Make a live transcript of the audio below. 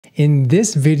In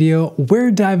this video,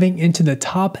 we're diving into the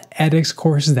top edX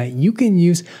courses that you can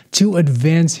use to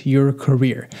advance your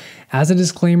career. As a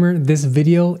disclaimer, this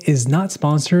video is not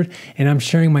sponsored and I'm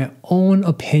sharing my own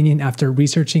opinion after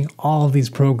researching all of these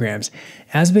programs.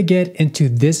 As we get into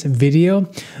this video,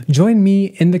 join me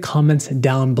in the comments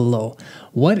down below.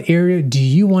 What area do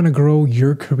you want to grow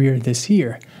your career this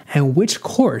year? And which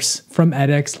course from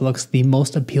edX looks the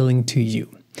most appealing to you?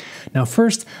 Now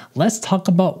first, let's talk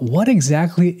about what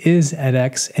exactly is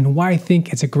edX and why I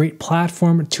think it's a great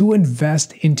platform to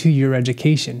invest into your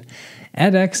education.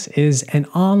 edX is an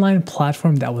online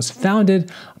platform that was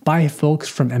founded by folks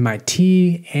from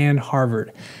MIT and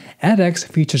Harvard. edX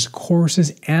features courses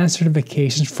and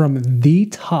certifications from the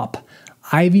top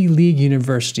Ivy League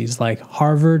universities like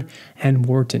Harvard and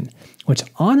Wharton, which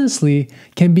honestly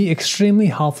can be extremely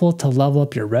helpful to level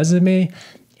up your resume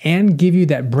and give you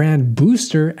that brand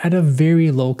booster at a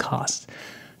very low cost.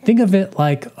 Think of it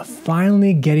like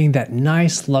finally getting that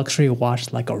nice luxury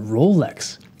watch like a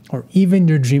Rolex, or even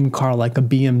your dream car like a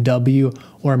BMW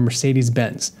or a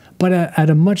Mercedes-Benz, but at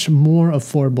a much more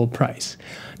affordable price.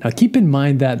 Now keep in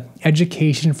mind that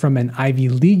education from an Ivy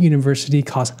League university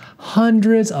costs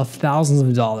hundreds of thousands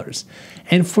of dollars.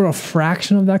 And for a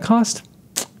fraction of that cost,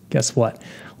 guess what?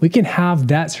 We can have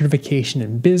that certification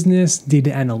in business,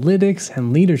 data analytics,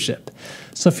 and leadership.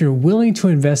 So if you're willing to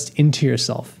invest into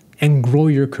yourself and grow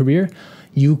your career,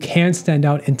 you can stand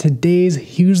out in today's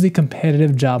hugely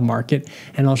competitive job market,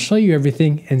 and I'll show you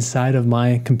everything inside of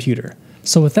my computer.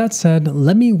 So with that said,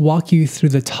 let me walk you through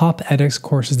the top edX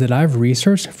courses that I've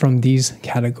researched from these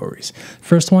categories.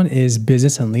 First one is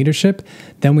business and leadership.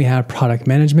 Then we have product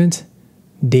management,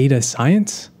 data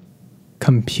science,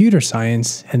 computer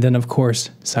science, and then of course,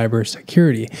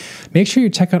 cybersecurity. Make sure you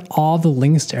check out all the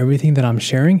links to everything that I'm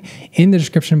sharing in the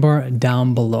description bar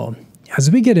down below. As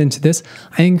we get into this,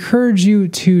 I encourage you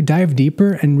to dive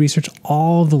deeper and research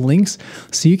all the links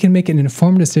so you can make an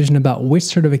informed decision about which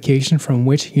certification from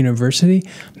which university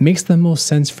makes the most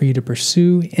sense for you to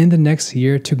pursue in the next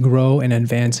year to grow and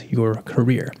advance your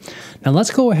career. Now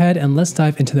let's go ahead and let's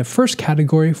dive into the first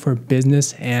category for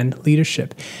business and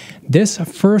leadership. This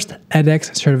first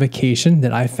edX certification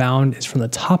that I found is from the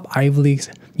top Ivy League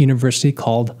university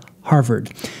called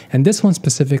Harvard. And this one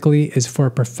specifically is for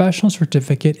a professional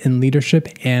certificate in leadership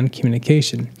and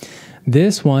communication.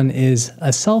 This one is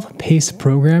a self-paced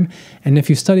program, and if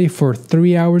you study for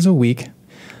 3 hours a week,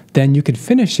 then you could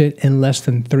finish it in less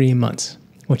than 3 months,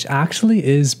 which actually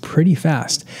is pretty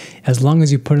fast, as long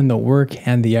as you put in the work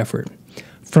and the effort.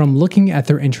 From looking at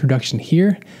their introduction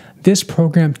here, this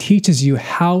program teaches you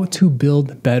how to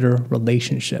build better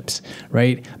relationships,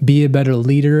 right? Be a better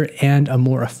leader and a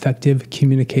more effective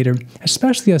communicator,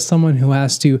 especially as someone who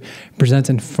has to present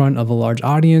in front of a large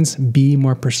audience, be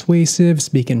more persuasive,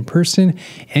 speak in person,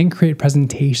 and create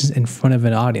presentations in front of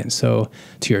an audience. So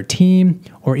to your team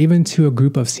or even to a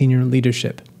group of senior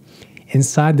leadership.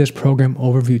 Inside this program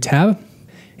overview tab,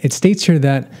 it states here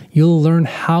that you'll learn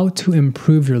how to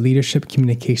improve your leadership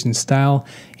communication style,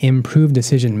 improve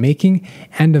decision making,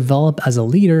 and develop as a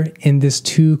leader in this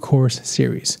 2-course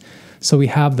series. So we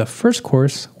have the first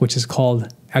course, which is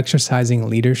called Exercising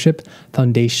Leadership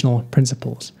Foundational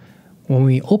Principles. When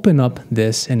we open up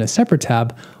this in a separate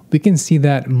tab, we can see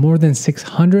that more than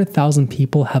 600,000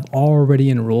 people have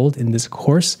already enrolled in this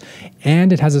course,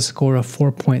 and it has a score of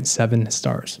 4.7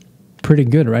 stars. Pretty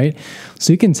good, right?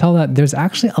 So you can tell that there's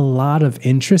actually a lot of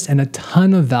interest and a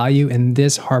ton of value in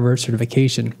this Harvard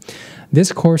certification.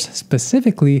 This course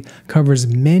specifically covers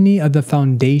many of the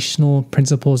foundational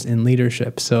principles in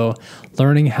leadership. So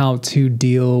learning how to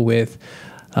deal with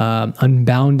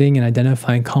unbounding and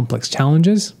identifying complex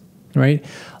challenges, right?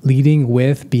 Leading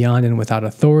with, beyond, and without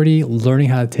authority, learning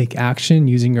how to take action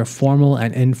using your formal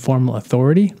and informal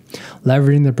authority,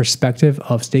 leveraging the perspective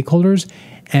of stakeholders,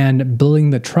 and building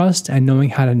the trust and knowing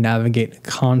how to navigate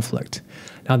conflict.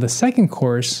 Now, the second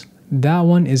course, that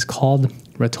one is called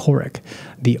Rhetoric,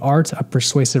 the art of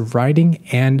persuasive writing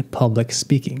and public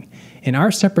speaking. In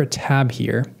our separate tab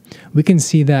here, we can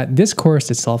see that this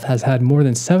course itself has had more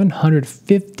than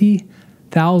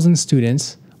 750,000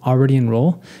 students already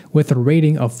enroll with a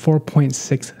rating of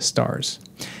 4.6 stars.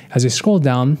 As you scroll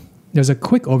down, there's a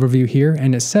quick overview here,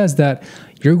 and it says that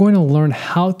you're going to learn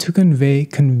how to convey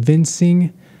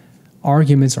convincing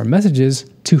arguments or messages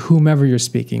to whomever you're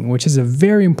speaking, which is a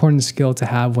very important skill to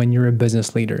have when you're a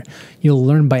business leader. You'll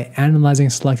learn by analyzing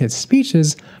selected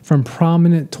speeches from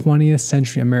prominent 20th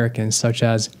century Americans such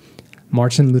as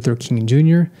Martin Luther King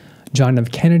Jr., John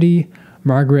F. Kennedy,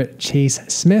 Margaret Chase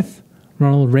Smith,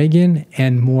 Ronald Reagan,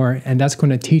 and more. And that's going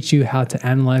to teach you how to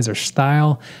analyze their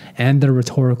style and their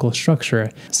rhetorical structure.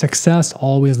 Success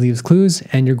always leaves clues,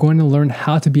 and you're going to learn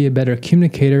how to be a better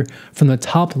communicator from the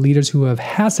top leaders who have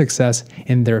had success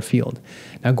in their field.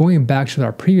 Now, going back to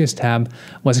our previous tab,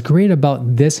 what's great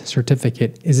about this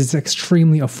certificate is it's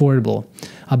extremely affordable,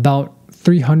 about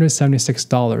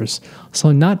 $376.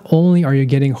 So not only are you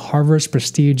getting Harvard's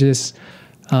prestigious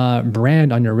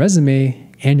brand on your resume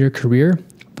and your career,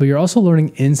 but you're also learning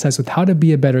insights with how to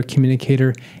be a better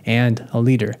communicator and a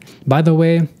leader. By the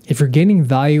way, if you're gaining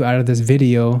value out of this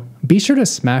video, be sure to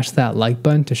smash that like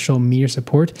button to show me your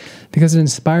support, because it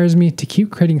inspires me to keep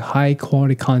creating high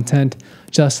quality content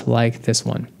just like this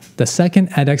one. The second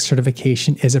edX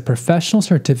certification is a professional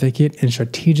certificate in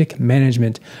strategic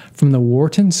management from the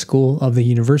Wharton School of the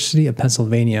University of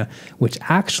Pennsylvania, which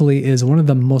actually is one of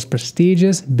the most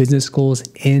prestigious business schools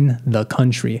in the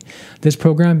country. This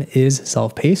program is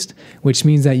self-paced, which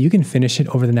means that you can finish it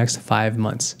over the next 5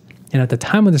 months. And at the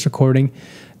time of this recording,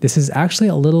 this is actually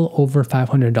a little over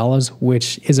 $500,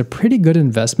 which is a pretty good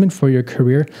investment for your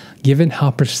career given how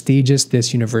prestigious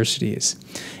this university is.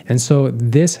 And so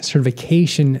this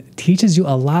certification teaches you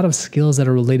a lot of skills that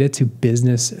are related to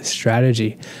business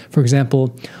strategy. For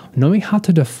example, knowing how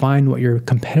to define what your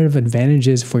competitive advantage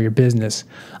is for your business,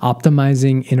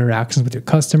 optimizing interactions with your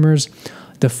customers,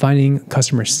 defining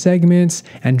customer segments,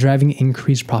 and driving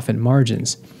increased profit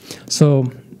margins.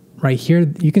 So right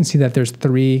here, you can see that there's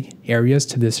 3 areas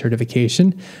to this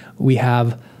certification. We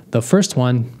have the first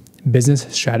one, business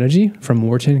strategy from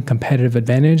Wharton, competitive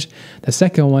advantage. The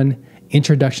second one,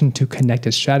 introduction to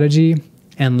connected strategy.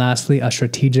 And lastly, a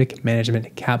strategic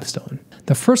management capstone.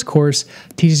 The first course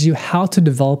teaches you how to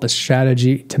develop a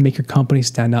strategy to make your company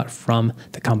stand out from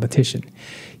the competition.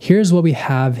 Here's what we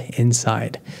have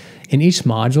inside. In each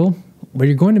module, what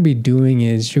you're going to be doing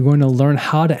is you're going to learn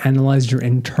how to analyze your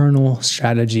internal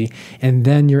strategy and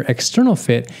then your external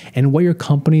fit and what your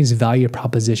company's value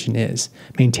proposition is,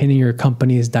 maintaining your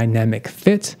company's dynamic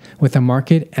fit with the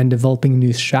market and developing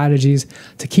new strategies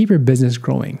to keep your business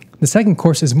growing. The second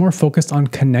course is more focused on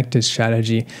connected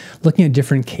strategy, looking at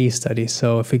different case studies.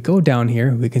 So if we go down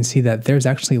here, we can see that there's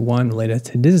actually one related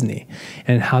to Disney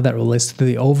and how that relates to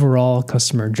the overall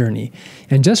customer journey.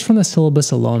 And just from the syllabus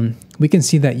alone, we can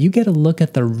see that you get a look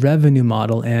at the revenue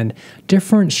model and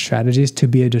different strategies to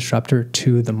be a disruptor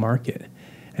to the market.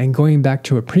 And going back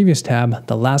to a previous tab,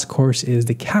 the last course is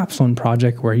the capstone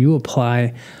project, where you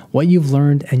apply what you've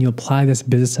learned and you apply this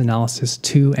business analysis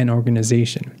to an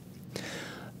organization.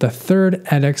 The third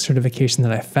edX certification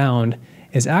that I found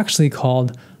is actually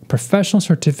called Professional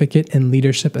Certificate in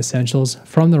Leadership Essentials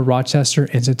from the Rochester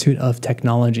Institute of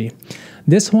Technology.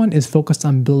 This one is focused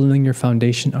on building your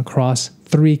foundation across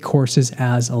 3 courses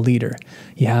as a leader.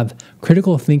 You have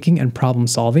critical thinking and problem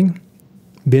solving,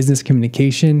 business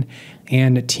communication,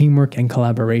 and teamwork and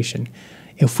collaboration.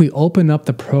 If we open up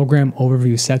the program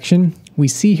overview section, we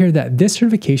see here that this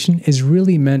certification is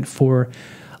really meant for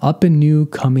up and new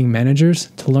coming managers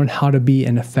to learn how to be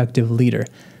an effective leader,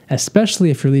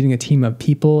 especially if you're leading a team of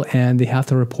people and they have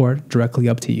to report directly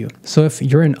up to you. So if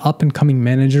you're an up and coming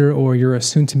manager or you're a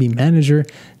soon to be manager,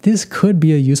 this could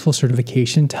be a useful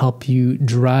certification to help you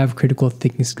drive critical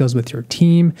thinking skills with your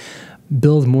team,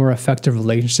 build more effective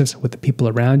relationships with the people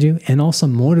around you, and also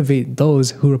motivate those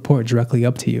who report directly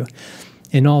up to you.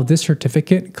 In all, this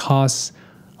certificate costs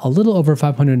a little over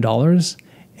 $500,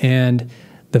 and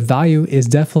the value is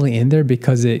definitely in there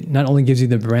because it not only gives you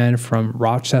the brand from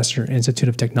Rochester Institute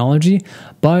of Technology,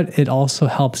 but it also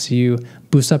helps you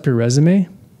boost up your resume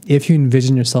if you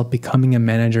envision yourself becoming a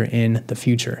manager in the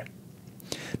future.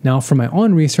 Now, for my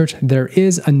own research, there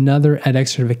is another edX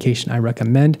certification I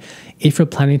recommend if you're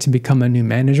planning to become a new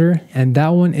manager, and that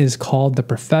one is called the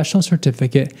Professional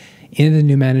Certificate in the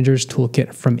New Manager's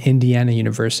Toolkit from Indiana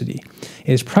University.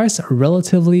 It is priced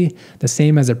relatively the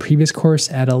same as a previous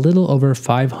course at a little over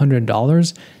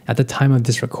 $500 at the time of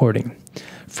this recording.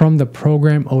 From the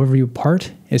program overview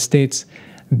part, it states,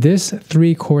 this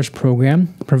 3-course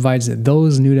program provides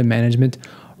those new to management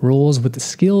roles with the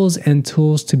skills and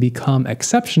tools to become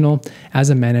exceptional as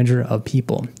a manager of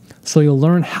people. So you'll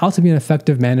learn how to be an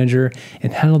effective manager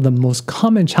and handle the most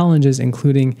common challenges,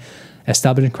 including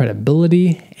establishing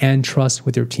credibility and trust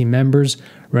with your team members,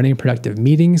 running productive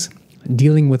meetings,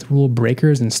 dealing with rule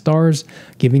breakers and stars,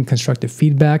 giving constructive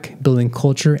feedback, building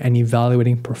culture, and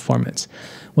evaluating performance.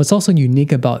 What's also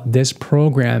unique about this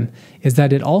program is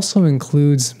that it also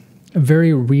includes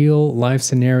very real life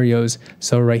scenarios.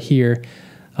 So right here,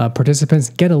 Participants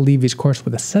get to leave each course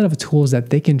with a set of tools that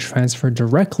they can transfer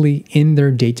directly in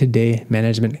their day-to-day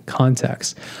management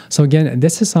context. So again,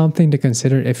 this is something to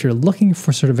consider if you're looking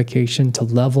for certification to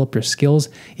level up your skills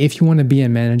if you want to be a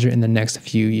manager in the next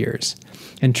few years.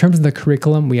 In terms of the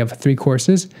curriculum, we have 3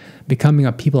 courses: Becoming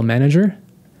a People Manager,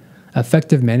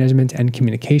 Effective Management and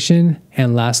Communication,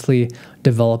 and lastly,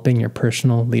 Developing Your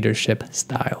Personal Leadership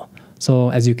Style. So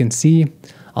as you can see,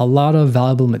 a lot of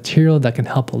valuable material that can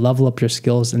help level up your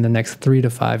skills in the next 3 to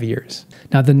 5 years.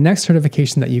 Now, the next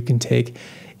certification that you can take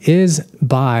is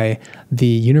by the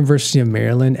University of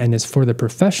Maryland and is for the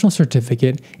Professional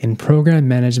Certificate in Program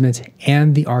Management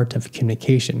and the Art of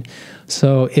Communication.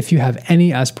 So if you have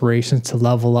any aspirations to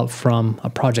level up from a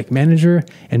project manager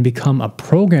and become a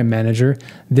program manager,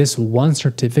 this one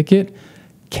certificate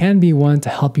can be one to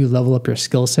help you level up your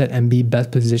skill set and be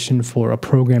best positioned for a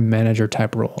program manager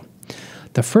type role.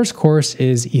 The first course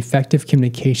is Effective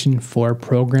Communication for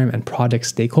Program and Project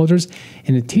Stakeholders,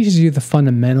 and it teaches you the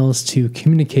fundamentals to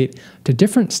communicate to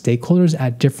different stakeholders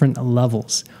at different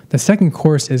levels. The second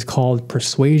course is called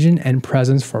Persuasion and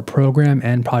Presence for Program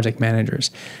and Project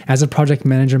Managers. As a project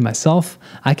manager myself,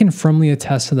 I can firmly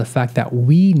attest to the fact that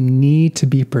we need to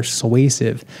be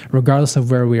persuasive regardless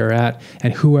of where we are at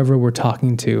and whoever we're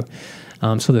talking to.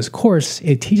 So this course,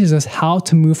 it teaches us how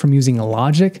to move from using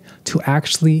logic to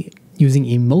actually using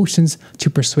emotions to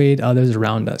persuade others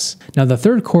around us. Now, the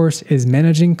third course is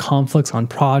Managing Conflicts on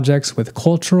Projects with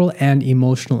Cultural and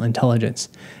Emotional Intelligence.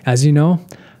 As you know,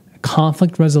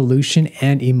 conflict resolution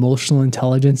and emotional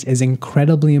intelligence is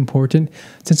incredibly important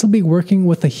since you'll be working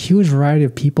with a huge variety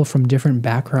of people from different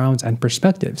backgrounds and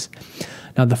perspectives.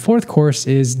 Now, the fourth course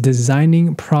is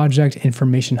Designing Project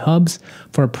Information Hubs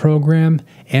for Program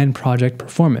and Project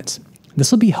Performance. This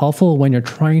will be helpful when you're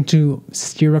trying to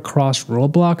steer across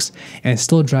roadblocks and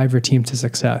still drive your team to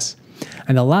success.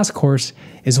 And the last course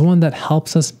is one that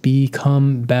helps us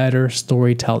become better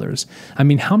storytellers. I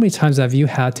mean, how many times have you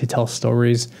had to tell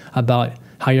stories about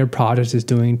how your project is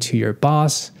doing to your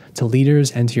boss, to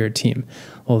leaders, and to your team?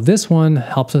 Well, this one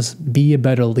helps us be a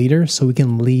better leader so we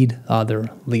can lead other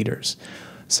leaders.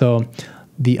 So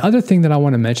the other thing that I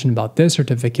want to mention about this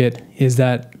certificate is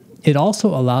that it also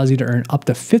allows you to earn up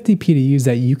to 50 PDUs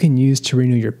that you can use to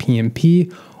renew your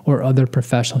PMP or other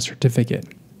professional certificate.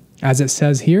 As it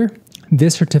says here,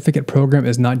 this certificate program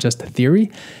is not just theory,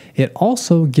 it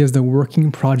also gives the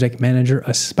working project manager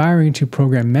aspiring to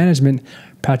program management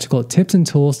practical tips and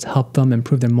tools to help them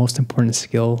improve their most important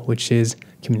skill, which is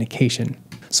communication.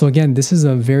 So again, this is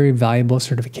a very valuable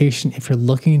certification if you're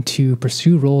looking to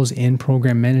pursue roles in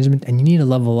program management and you need to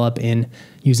level up in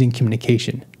using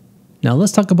communication. Now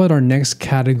let's talk about our next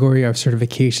category of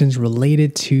certifications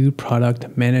related to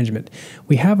product management.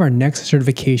 We have our next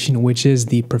certification, which is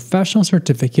the Professional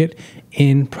Certificate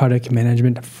in Product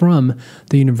Management from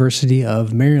the University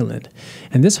of Maryland.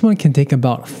 And this one can take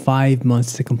about 5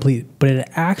 months to complete, but it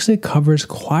actually covers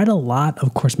quite a lot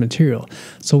of course material.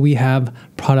 So we have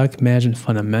product management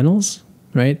fundamentals,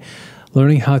 right?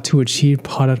 Learning how to achieve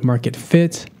product market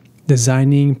fit,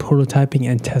 designing, prototyping,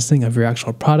 and testing of your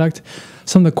actual product,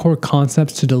 some of the core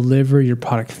concepts to deliver your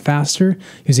product faster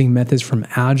using methods from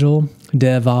Agile,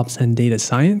 DevOps, and data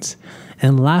science.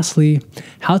 And lastly,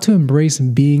 how to embrace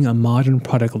being a modern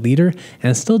product leader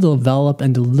and still develop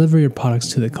and deliver your products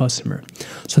to the customer.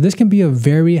 So this can be a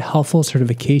very helpful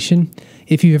certification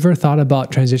if you've ever thought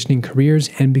about transitioning careers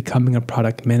and becoming a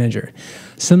product manager.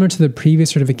 Similar to the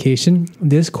previous certification,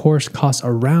 this course costs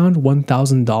around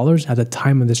 $1,000 at the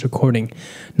time of this recording.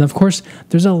 Now, of course,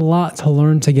 there's a lot to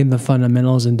learn to get the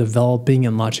fundamentals in developing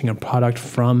and launching a product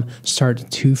from start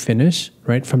to finish,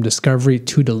 right? From discovery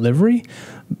to delivery.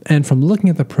 And from looking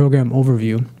at the program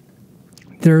overview,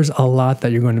 there's a lot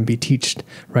that you're going to be taught,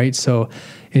 right? So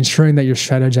ensuring that you're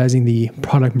strategizing the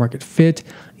product market fit,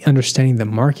 understanding the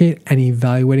market, and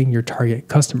evaluating your target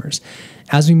customers.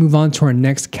 As we move on to our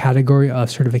next category of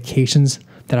certifications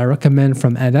that I recommend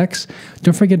from edX,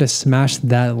 don't forget to smash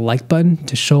that like button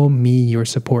to show me your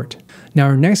support. Now,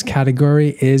 our next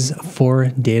category is for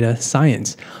data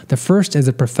science. The first is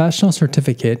a professional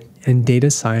certificate in data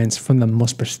science from the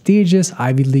most prestigious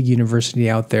Ivy League university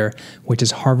out there, which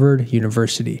is Harvard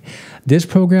University. This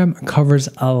program covers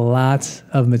a lot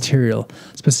of material,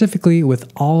 specifically with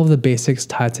all of the basics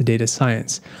tied to data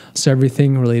science. So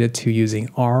everything related to using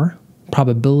R,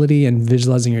 probability and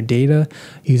visualizing your data,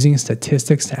 using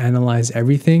statistics to analyze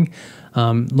everything,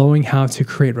 knowing how to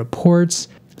create reports,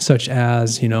 such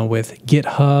as, with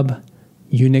GitHub,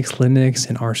 Unix, Linux,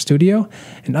 and RStudio,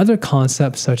 and other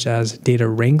concepts such as data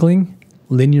wrangling,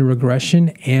 linear regression,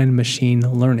 and machine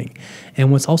learning.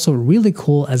 And what's also really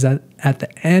cool is that at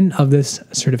the end of this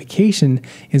certification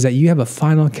is that you have a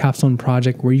final capstone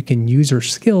project where you can use your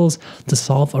skills to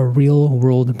solve a real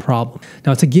world problem.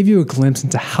 Now, to give you a glimpse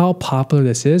into how popular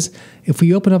this is, if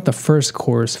we open up the first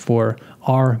course for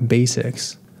R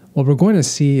Basics, what we're going to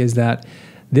see is that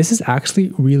this is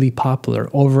actually really popular.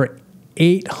 Over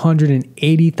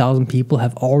 880,000 people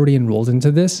have already enrolled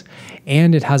into this,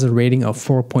 and it has a rating of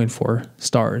 4.4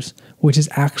 stars, which is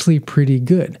actually pretty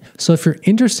good. So if you're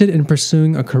interested in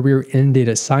pursuing a career in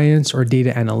data science or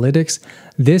data analytics,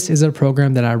 this is a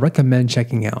program that I recommend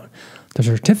checking out. The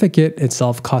certificate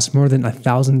itself costs more than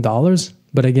 $1,000,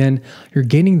 but again, you're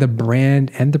gaining the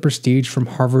brand and the prestige from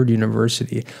Harvard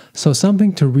University, so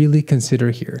something to really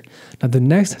consider here. Now, the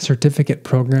next certificate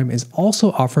program is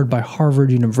also offered by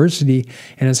Harvard University,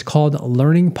 and it's called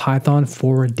Learning Python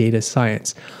for Data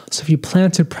Science. So if you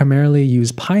plan to primarily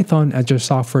use Python as your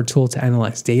software tool to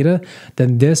analyze data,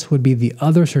 then this would be the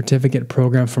other certificate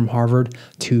program from Harvard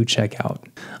to check out.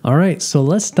 All right, so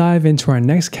let's dive into our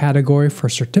next category for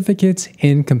certificates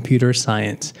in computer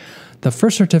science. The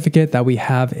first certificate that we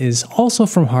have is also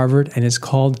from Harvard and is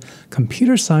called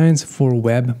Computer Science for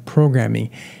Web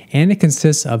Programming, and it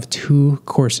consists of 2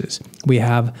 courses. We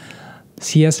have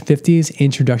CS50's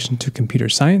Introduction to Computer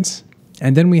Science,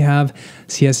 and then we have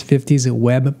CS50's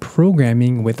Web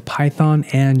Programming with Python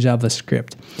and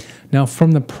JavaScript. Now,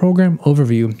 from the program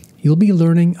overview, you'll be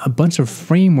learning a bunch of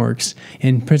frameworks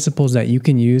and principles that you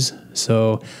can use.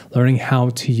 So learning how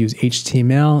to use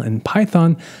HTML and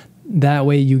Python. That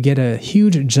way you get a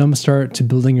huge jump start to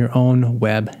building your own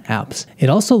web apps. It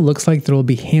also looks like there will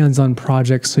be hands-on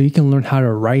projects so you can learn how to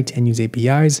write and use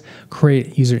APIs,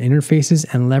 create user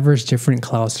interfaces, and leverage different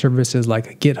cloud services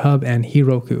like GitHub and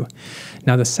Heroku.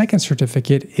 Now, the second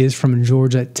certificate is from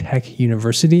Georgia Tech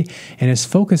University and is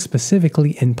focused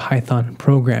specifically in Python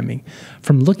programming.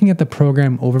 From looking at the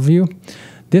program overview,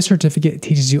 this certificate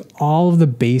teaches you all of the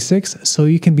basics so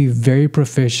you can be very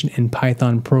proficient in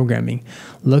Python programming.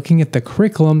 Looking at the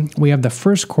curriculum, we have the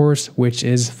first course, which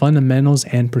is Fundamentals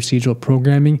and Procedural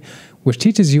Programming, which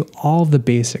teaches you all of the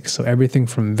basics. So everything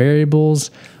from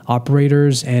variables,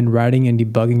 operators, and writing and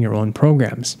debugging your own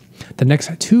programs. The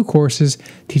next 2 courses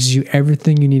teaches you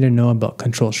everything you need to know about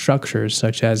control structures,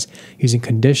 such as using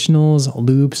conditionals,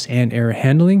 loops, and error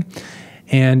handling,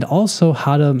 and also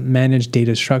how to manage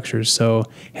data structures, so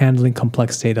handling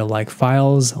complex data like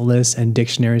files, lists, and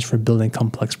dictionaries for building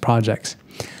complex projects.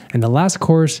 And the last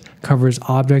course covers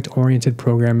object-oriented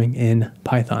programming in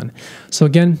Python. So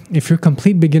again, if you're a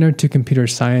complete beginner to computer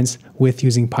science with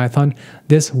using Python,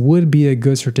 this would be a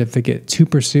good certificate to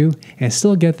pursue and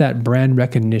still get that brand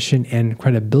recognition and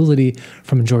credibility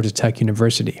from Georgia Tech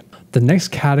University. The next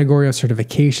category of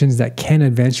certifications that can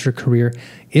advance your career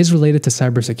is related to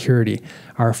cybersecurity.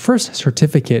 Our first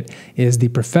certificate is the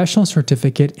Professional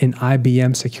Certificate in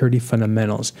IBM Security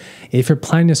Fundamentals. If you're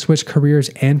planning to switch careers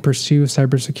and pursue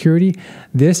cybersecurity,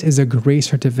 this is a great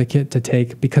certificate to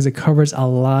take because it covers a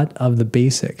lot of the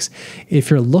basics. If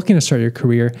you're looking to start your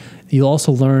career, you'll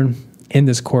also learn in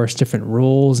this course different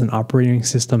roles in operating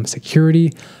system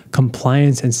security,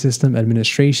 compliance and system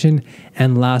administration,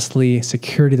 and lastly,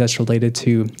 security that's related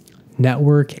to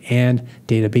network and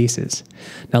databases.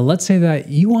 Now, let's say that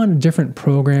you want a different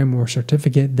program or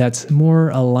certificate that's more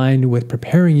aligned with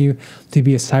preparing you to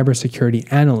be a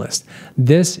cybersecurity analyst.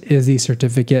 This is the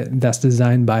certificate that's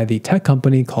designed by the tech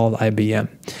company called IBM.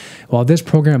 While this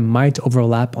program might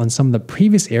overlap on some of the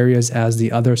previous areas as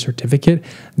the other certificate,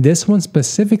 this one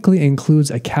specifically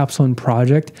includes a capstone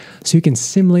project so you can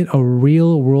simulate a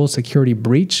real-world security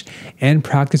breach and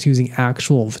practice using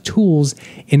actual tools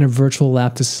in a virtual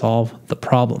lab to solve the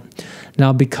problem.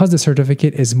 Now, because the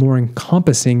certificate is more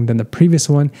encompassing than the previous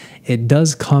one, it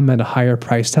does come at a higher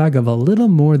price tag of a little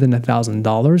more than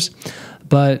 $1,000.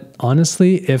 But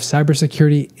honestly, if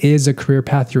cybersecurity is a career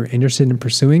path you're interested in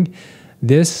pursuing,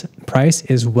 this price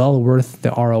is well worth the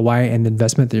ROI and the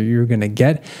investment that you're going to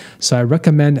get. So I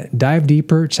recommend dive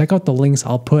deeper. Check out the links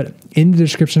I'll put in the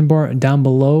description bar down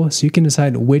below so you can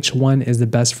decide which one is the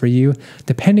best for you,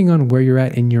 depending on where you're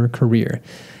at in your career.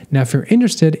 Now, if you're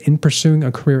interested in pursuing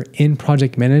a career in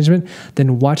project management,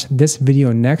 then watch this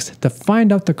video next to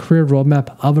find out the career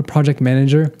roadmap of a project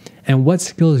manager and what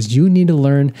skills you need to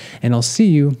learn. And I'll see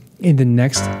you in the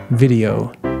next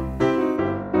video.